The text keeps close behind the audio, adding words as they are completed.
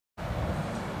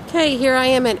Okay, here I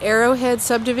am at Arrowhead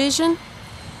Subdivision.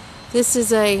 This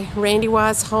is a Randy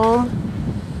Wise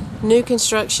home, new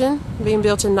construction, being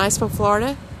built in Niceville,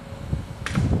 Florida.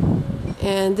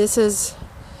 And this is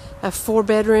a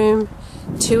 4-bedroom,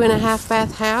 2.5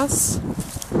 bath house.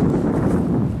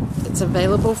 It's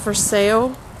available for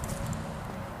sale.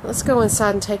 Let's go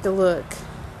inside and take a look.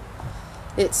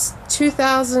 It's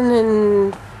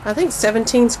 17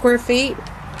 square feet.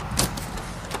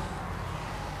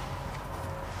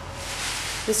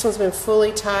 This one's been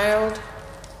fully tiled.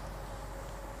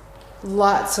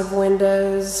 Lots of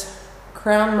windows,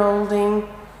 crown molding,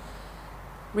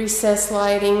 recessed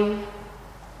lighting,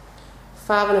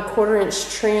 5 1/4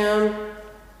 inch trim.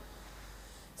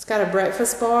 It's got a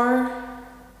breakfast bar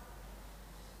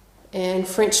and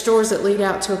French doors that lead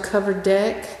out to a covered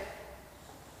deck.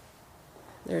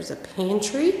 There's a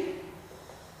pantry.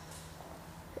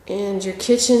 And your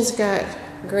kitchen's got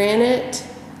granite,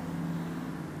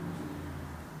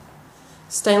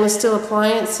 stainless steel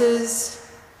appliances.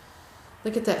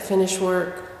 Look at that finish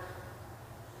work.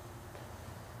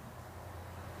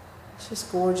 It's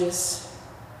just gorgeous.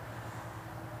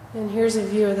 And here's a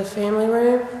view of the family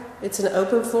room. It's an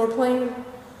open floor plan.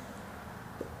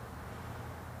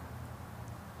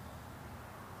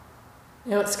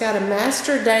 Now it's got a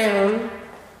master down.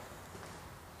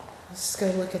 Let's go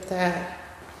look at that.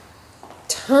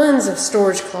 Tons of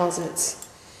storage closets.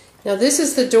 Now this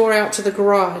is the door out to the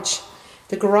garage.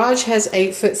 The garage has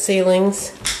 8-foot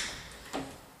ceilings.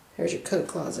 There's your coat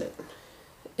closet.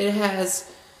 The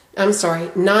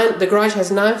garage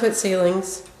has 9-foot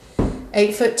ceilings,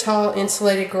 8-foot tall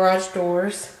insulated garage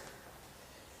doors.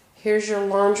 Here's your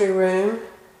laundry room.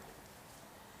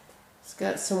 It's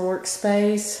got some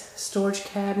workspace, storage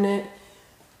cabinet,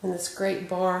 and this great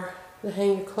bar to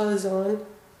hang your clothes on.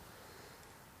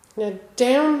 Now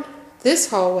down this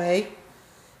hallway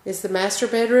is the master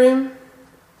bedroom.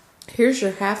 Here's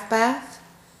your half bath.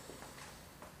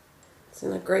 It's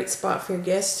in a great spot for your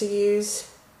guests to use.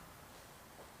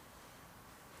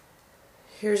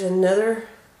 Here's another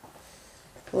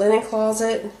linen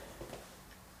closet.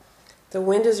 The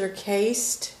windows are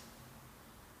cased.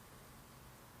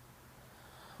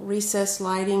 Recessed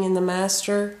lighting in the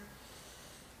master.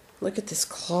 Look at this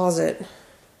closet.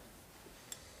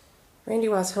 Randy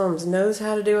Wise Homes knows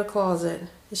how to do a closet.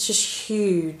 It's just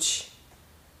huge.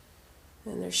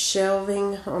 And there's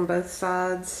shelving on both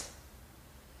sides.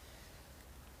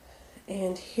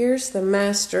 And here's the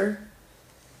master.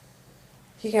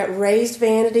 You got raised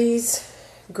vanities,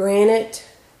 granite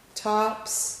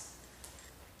tops,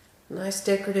 nice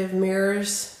decorative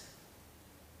mirrors.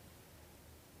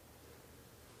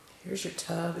 Here's your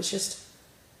tub. It's just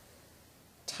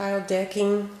tile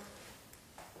decking.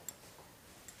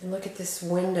 And look at this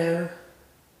window.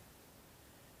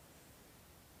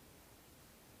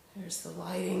 There's the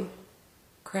lighting,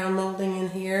 crown molding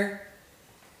in here.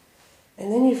 And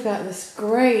then you've got this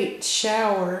great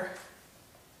shower,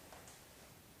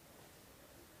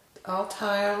 all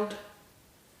tiled.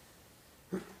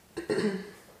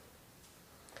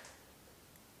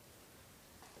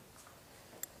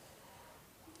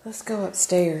 Let's go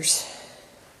upstairs.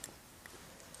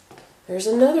 There's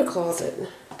another closet.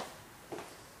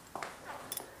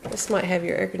 This might have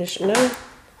your air conditioner. No.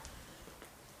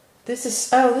 This is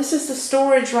the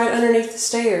storage right underneath the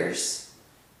stairs.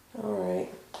 All right.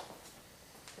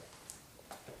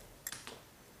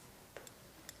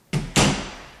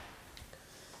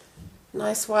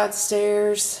 Nice wide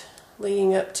stairs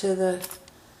leading up to the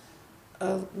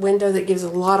window that gives a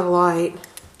lot of light.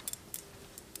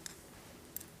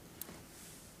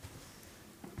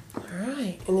 All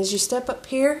right, and as you step up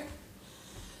here,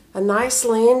 a nice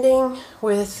landing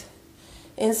with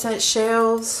inset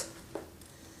shelves.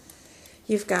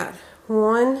 You've got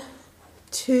 1,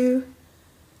 2,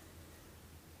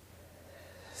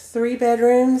 3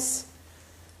 bedrooms,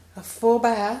 a full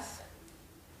bath,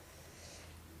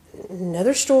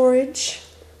 another storage,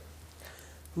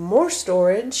 more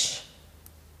storage,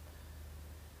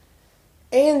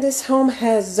 and this home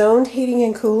has zoned heating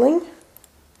and cooling,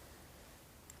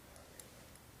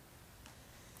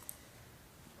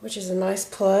 which is a nice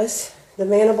plus. The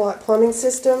Manablock plumbing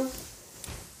system.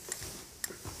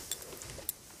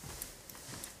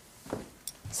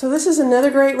 So this is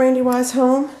another great Randy Wise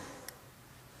home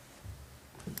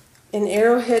in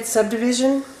Arrowhead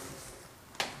Subdivision.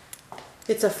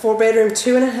 It's a 4-bedroom,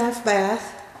 2.5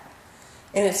 bath,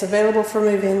 and it's available for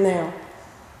move-in now.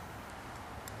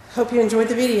 Hope you enjoyed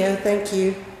the video. Thank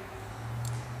you.